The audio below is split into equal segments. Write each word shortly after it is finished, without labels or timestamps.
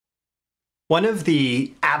One of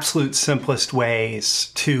the absolute simplest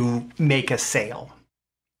ways to make a sale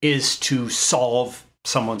is to solve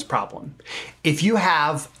someone's problem. If you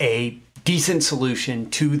have a decent solution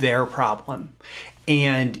to their problem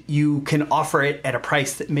and you can offer it at a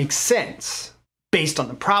price that makes sense based on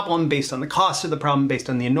the problem, based on the cost of the problem, based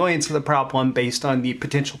on the annoyance of the problem, based on the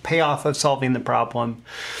potential payoff of solving the problem,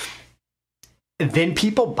 then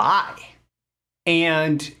people buy.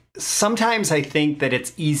 And sometimes I think that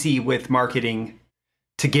it's easy with marketing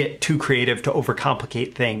to get too creative, to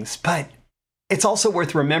overcomplicate things. But it's also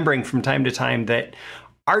worth remembering from time to time that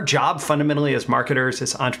our job fundamentally as marketers,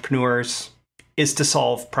 as entrepreneurs, is to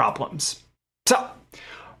solve problems. So,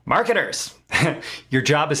 marketers, your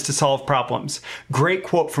job is to solve problems. Great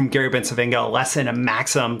quote from Gary Bencivenga, a lesson, a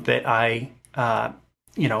maxim that I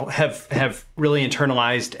have really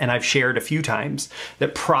internalized and I've shared a few times,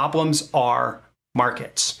 that problems are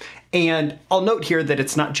markets. And I'll note here that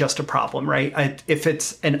it's not just a problem, right? If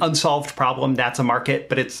it's an unsolved problem, that's a market,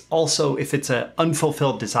 but it's also if it's an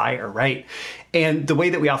unfulfilled desire, right? And the way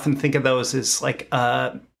that we often think of those is like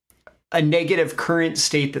a negative current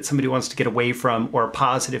state that somebody wants to get away from, or a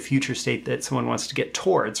positive future state that someone wants to get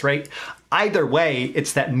towards, right? Either way,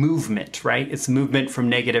 it's that movement, right? It's the movement from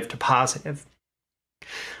negative to positive.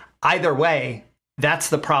 Either way, that's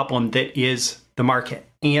the problem that is the market.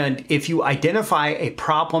 And if you identify a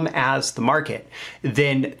problem as the market,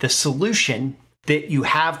 then the solution that you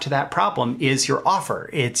have to that problem is your offer.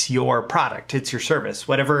 It's your product, it's your service,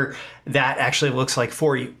 whatever that actually looks like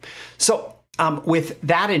for you. So with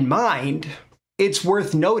that in mind, it's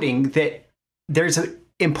worth noting that there's an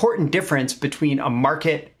important difference between a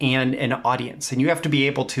market and an audience. And you have to be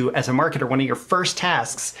able to, as a marketer, one of your first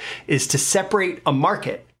tasks is to separate a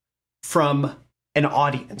market from an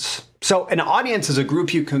audience. So an audience is a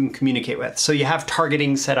group you can communicate with. So you have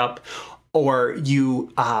targeting set up, or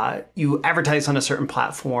you advertise on a certain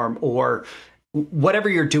platform, or whatever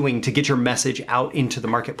you're doing to get your message out into the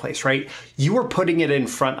marketplace, right? You are putting it in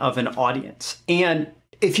front of an audience. And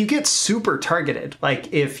if you get super targeted,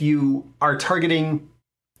 like if you are targeting,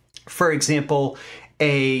 for example,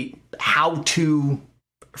 a how-to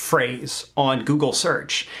phrase on Google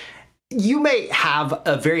search, you may have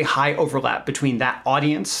a very high overlap between that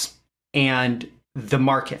audience and the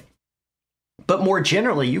market. But more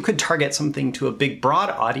generally, you could target something to a big, broad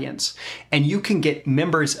audience, and you can get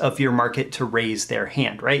members of your market to raise their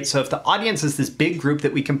hand, right? So if the audience is this big group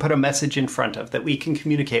that we can put a message in front of, that we can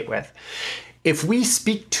communicate with, if we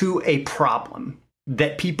speak to a problem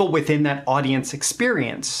that people within that audience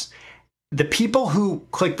experience, the people who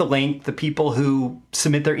click the link, the people who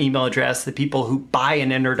submit their email address, the people who buy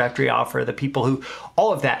an introductory offer, the people who,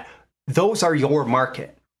 all of that, those are your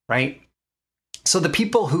market, right? So the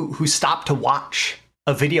people who stop to watch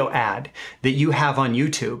a video ad that you have on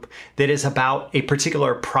YouTube that is about a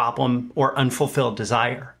particular problem or unfulfilled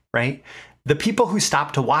desire, right? The people who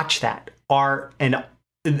stop to watch that are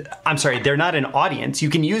they're not an audience. You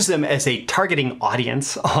can use them as a targeting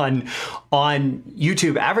audience on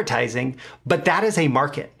YouTube advertising, but that is a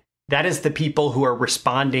market. That is the people who are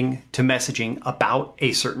responding to messaging about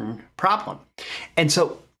a certain problem. And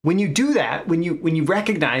so when you do that, when you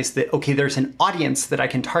recognize that, okay, there's an audience that I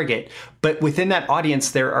can target, but within that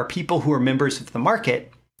audience, there are people who are members of the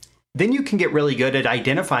market, then you can get really good at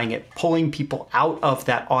identifying it, pulling people out of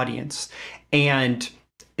that audience, and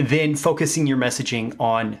then focusing your messaging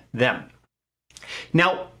on them.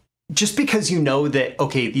 Now, just because you know that,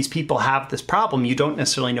 okay, these people have this problem, you don't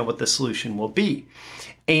necessarily know what the solution will be.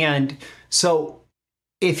 And so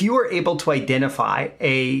if you are able to identify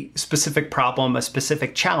a specific problem, a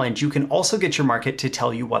specific challenge, you can also get your market to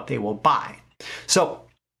tell you what they will buy. So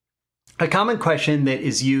a common question that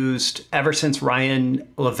is used ever since Ryan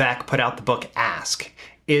Levesque put out the book Ask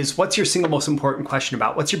is, what's your single most important question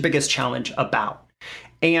about? What's your biggest challenge about?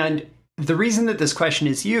 And the reason that this question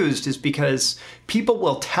is used is because people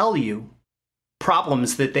will tell you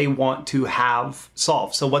problems that they want to have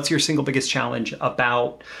solved. So what's your single biggest challenge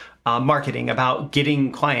about marketing, about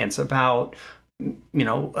getting clients, about,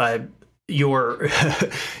 your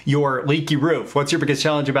your leaky roof? What's your biggest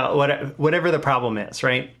challenge about whatever the problem is,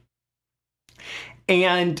 right?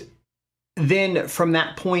 And then from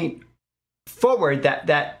that point forward,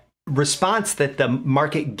 that response that the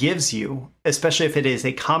market gives you, especially if it is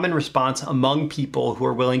a common response among people who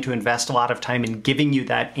are willing to invest a lot of time in giving you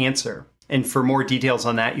that answer. And for more details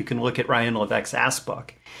on that, you can look at Ryan Levesque's Ask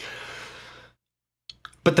book.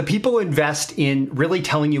 But the people who invest in really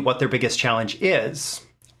telling you what their biggest challenge is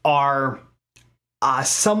are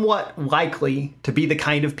somewhat likely to be the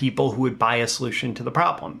kind of people who would buy a solution to the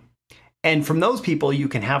problem. And from those people, you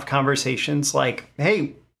can have conversations like,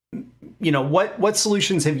 hey, what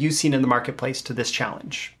solutions have you seen in the marketplace to this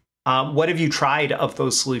challenge? What have you tried of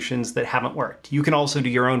those solutions that haven't worked? You can also do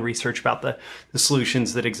your own research about the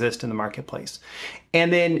solutions that exist in the marketplace.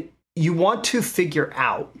 And then you want to figure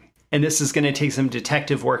out, and this is going to take some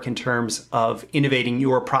detective work in terms of innovating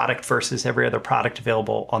your product versus every other product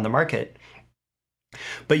available on the market.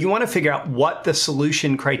 But you want to figure out what the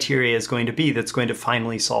solution criteria is going to be that's going to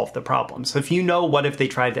finally solve the problem. So if you know what if they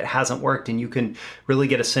tried that hasn't worked, and you can really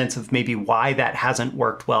get a sense of maybe why that hasn't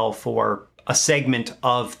worked well for a segment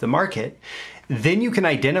of the market, then you can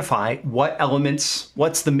identify what elements,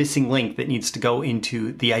 what's the missing link that needs to go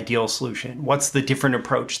into the ideal solution? What's the different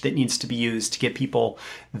approach that needs to be used to get people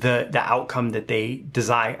the outcome that they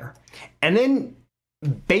desire? And then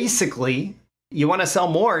basically, you want to sell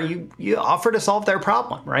more, you offer to solve their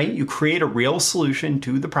problem, right? You create a real solution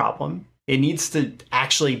to the problem. It needs to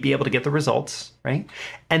actually be able to get the results, right?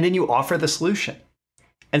 And then you offer the solution.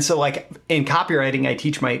 And so like in copywriting, I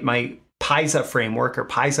teach my PISA framework or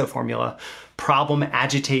PISA formula: problem,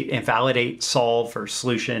 agitate, invalidate, solve, or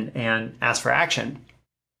solution, and ask for action.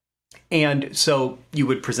 And so you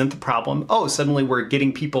would present the problem. Oh, suddenly we're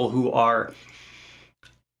getting people who are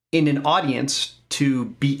in an audience to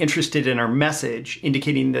be interested in our message,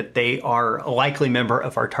 indicating that they are a likely member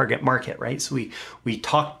of our target market, right? So we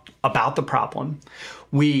talk about the problem.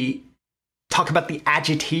 We talk about the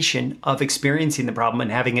agitation of experiencing the problem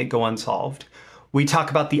and having it go unsolved. We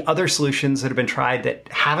talk about the other solutions that have been tried that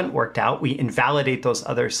haven't worked out. We invalidate those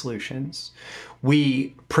other solutions.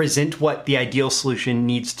 We present what the ideal solution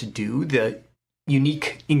needs to do, the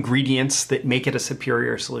unique ingredients that make it a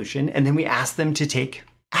superior solution, and then we ask them to take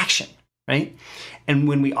action, right? And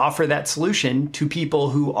when we offer that solution to people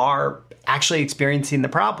who are actually experiencing the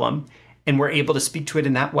problem, and we're able to speak to it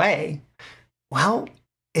in that way, well,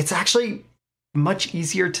 it's actually much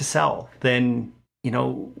easier to sell than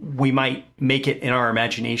we might make it in our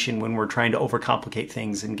imagination when we're trying to overcomplicate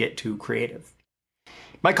things and get too creative.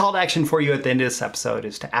 My call to action for you at the end of this episode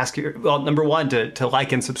is to ask number one, to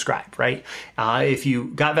like and subscribe, right? If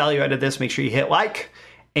you got value out of this, make sure you hit like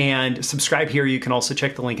and subscribe here. You can also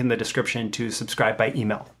check the link in the description to subscribe by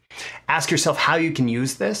email. Ask yourself how you can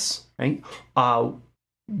use this, right?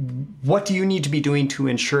 What do you need to be doing to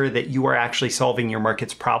ensure that you are actually solving your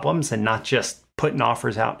market's problems and not just putting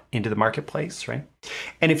offers out into the marketplace, right?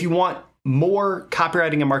 And if you want more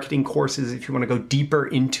copywriting and marketing courses, if you want to go deeper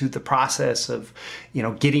into the process of,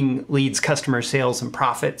 getting leads, customers, sales, and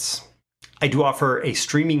profits, I do offer a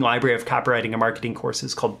streaming library of copywriting and marketing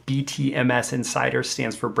courses called BTMS Insiders,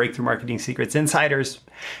 stands for Breakthrough Marketing Secrets Insiders.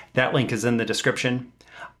 That link is in the description.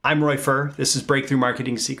 I'm Roy Furr. This is Breakthrough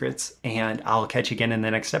Marketing Secrets, and I'll catch you again in the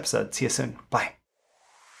next episode. See you soon. Bye.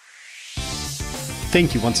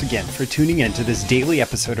 Thank you once again for tuning in to this daily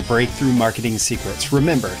episode of Breakthrough Marketing Secrets.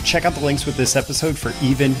 Remember, check out the links with this episode for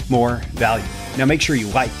even more value. Now make sure you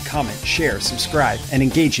like, comment, share, subscribe, and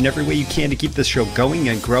engage in every way you can to keep this show going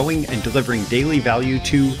and growing and delivering daily value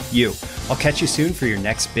to you. I'll catch you soon for your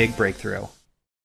next big breakthrough.